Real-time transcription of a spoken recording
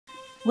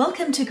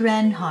Welcome to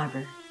Grand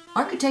Harbour,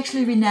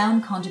 architecturally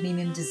renowned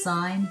condominium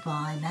design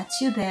by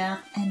Mathieu Berg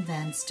and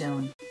Van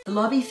Stone. The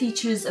lobby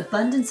features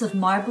abundance of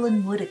marble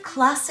and wood, a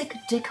classic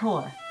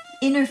decor.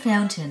 Inner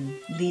fountain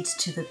leads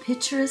to the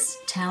picturesque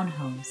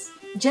townhomes.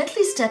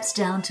 Gently steps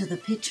down to the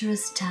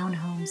picturesque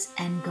townhomes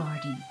and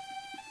garden.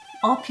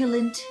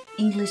 Opulent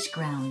English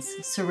grounds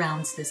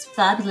surrounds this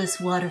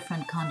fabulous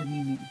waterfront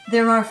condominium.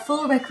 There are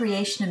full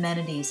recreation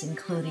amenities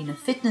including a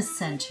fitness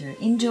center,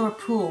 indoor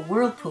pool,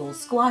 whirlpool,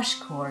 squash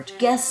court,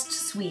 guest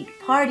suite,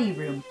 party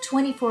room,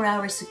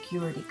 24-hour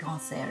security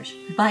concierge,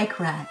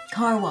 bike rack,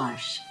 car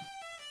wash.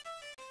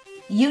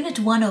 Unit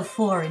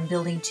 104 in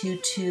Building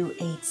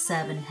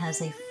 2287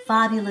 has a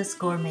fabulous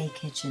gourmet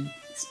kitchen,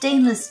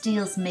 stainless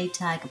steel's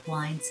Maytag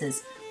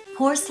appliances,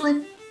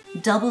 porcelain,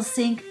 double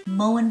sink,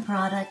 Moen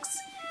products,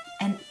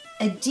 and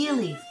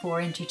ideally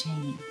for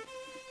entertaining.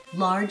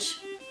 Large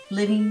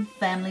living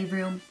family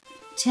room,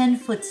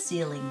 10-foot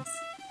ceilings,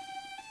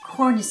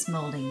 cornice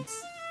moldings.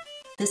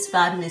 This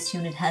fabulous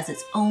unit has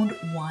its own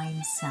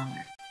wine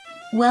cellar.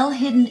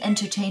 Well-hidden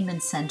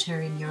entertainment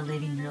center in your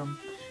living room.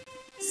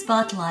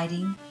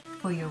 Spotlighting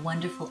for your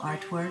wonderful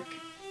artwork.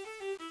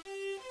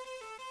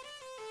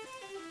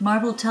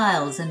 Marble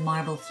tiles and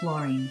marble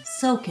flooring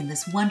soak in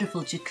this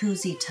wonderful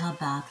jacuzzi tub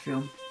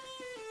bathroom.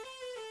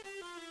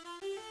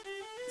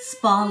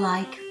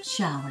 Spa-like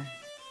shower.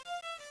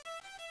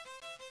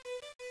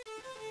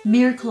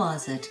 Mirror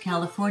closet,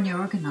 California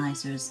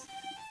organizers.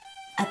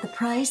 At the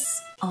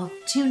price of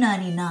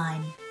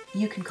 $299,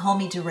 you can call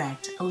me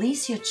direct,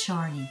 Alicia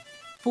Charney,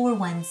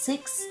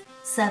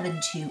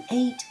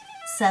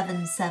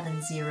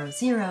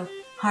 416-728-7700,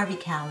 Harvey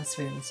Callis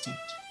Real Estate.